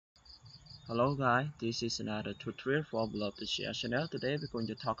Hello guys, this is another tutorial for Beloved to Share channel. Today we're going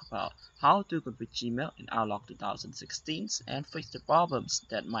to talk about how to configure Gmail in Outlook 2016 and fix the problems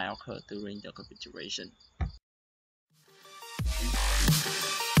that might occur during the configuration.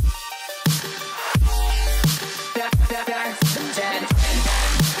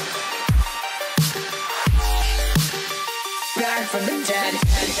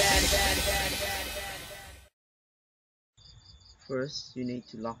 First, you need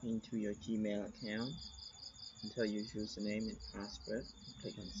to log into your Gmail account. Enter your username and password.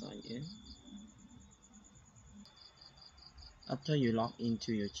 Click on sign in. After you log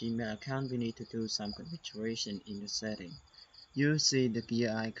into your Gmail account, we need to do some configuration in the setting. You see the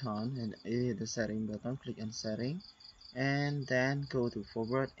gear icon and the setting button. Click on setting and then go to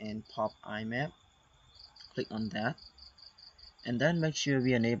forward and POP IMAP. Click on that and then make sure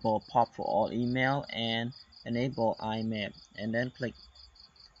we enable POP for all email and enable IMAP, and then click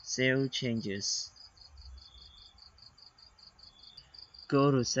Save Changes.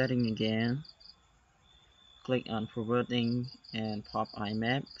 Go to setting again, click on forwarding and POP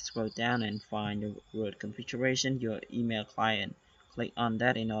IMAP, scroll down and find the word configuration your email client. Click on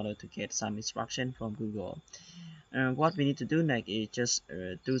that in order to get some instruction from Google. What we need to do next is just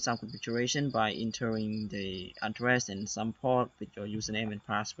do some configuration by entering the address and some port with your username and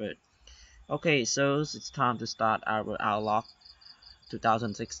password. Okay, so it's time to start our Outlook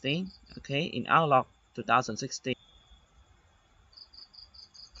 2016. Okay, in Outlook 2016,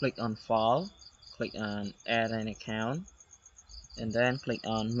 click on File, click on Add an account, and then click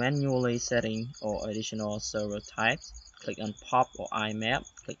on Manually Setting or Additional Server Types. Click on POP or IMAP.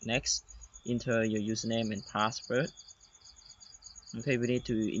 Click Next. Enter your username and password. Okay, we need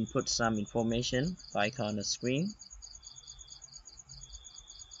to input some information like on the screen.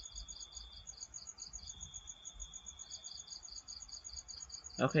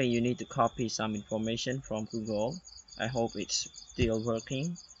 Okay, you need to copy some information from Google. I hope it's still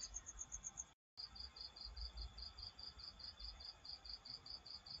working.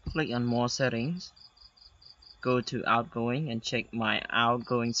 Click on More Settings. Go to Outgoing and check my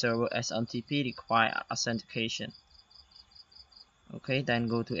outgoing server SMTP require authentication. Okay, then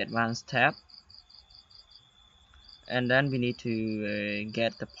go to Advanced tab. And then we need to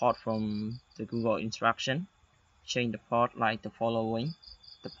get the port from the Google instruction. Change the port like the following.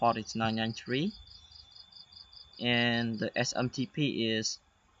 The port is 993 and the SMTP is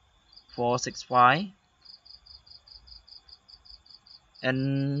 465,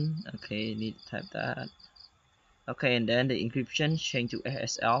 and okay, need to type that. Okay, and then the encryption change to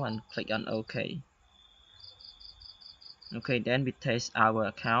SSL and click on OK. Okay, then we test our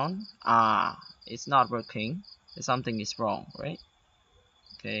account. It's not working. Something is wrong, right?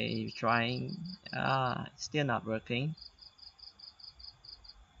 Okay, trying. It's still not working.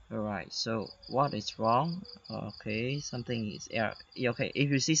 Alright, so what is wrong? Okay, something is error. Okay, if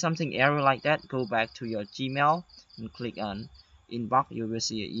you see something error like that, go back to your Gmail and click on inbox. You will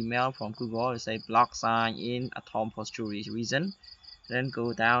see an email from Google. It say block sign in at home for security reason. Then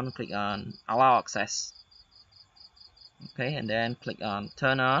go down, click on allow access. Okay, and then click on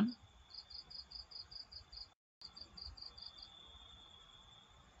turn on.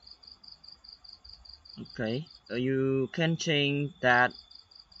 Okay, you can change that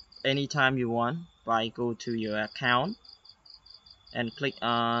anytime you want by go to your account and click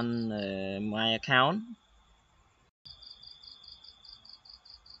on my account.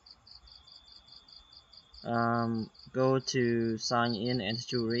 Go to sign in and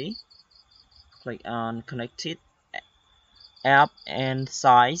security. Click on connected app and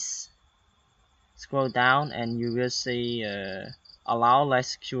size. Scroll down and you will see allow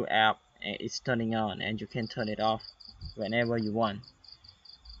less secure app is turning on, and you can turn it off whenever you want.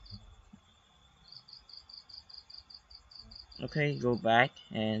 Okay, go back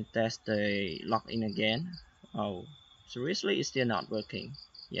and test the login again. Oh, seriously, it's still not working.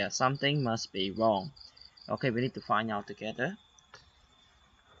 Yeah, something must be wrong. Okay, we need to find out together.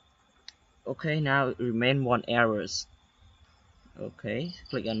 Okay, now it remain one errors. Okay,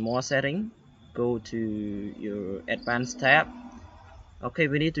 click on more setting. Go to your advanced tab. Okay,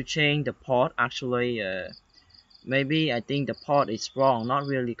 we need to change the port. Actually, maybe I think the port is wrong, not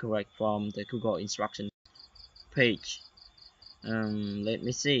really correct from the Google instruction page. Let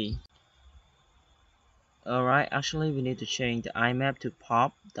me see. Alright, actually we need to change the IMAP to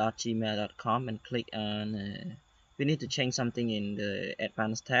pop.gmail.com and click on we need to change something in the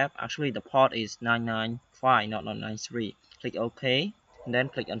advanced tab. Actually the port is 995, not 993. Click OK and then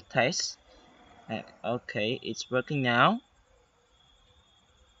click on test. Okay, it's working now.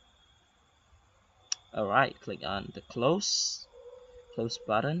 Alright, click on the close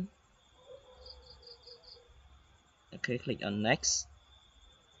button. Okay, click on next.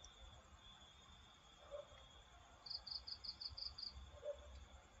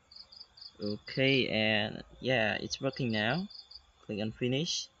 Okay, and yeah, it's working now. Click on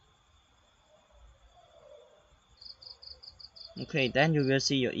finish. Okay, then you will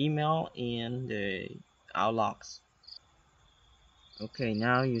see your email in the outlogs. Okay,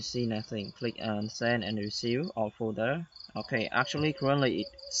 now you see nothing. Click on send and receive all folder. Okay, actually currently it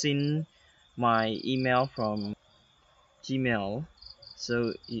sent my email from Gmail,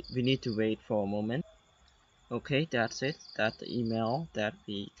 so we need to wait for a moment. Okay, that's it. That's the email that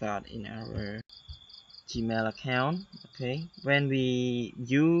we got in our Gmail account. Okay, when we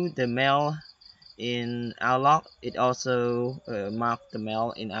view the mail in Outlook, it also marked the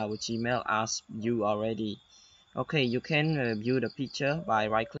mail in our Gmail as viewed already. Okay, you can view the picture by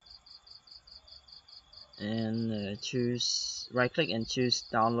right click and choose right click and choose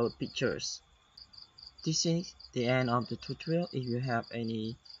download pictures. This is the end of the tutorial. If you have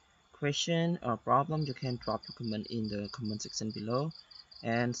any question or problem, you can drop your comment in the comment section below.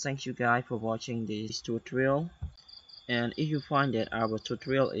 And thank you guys for watching this tutorial. And if you find that our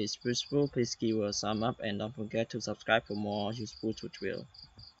tutorial is useful, please give a thumbs up and don't forget to subscribe for more useful tutorial.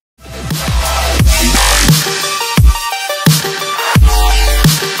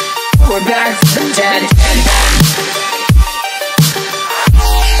 We're back from dead.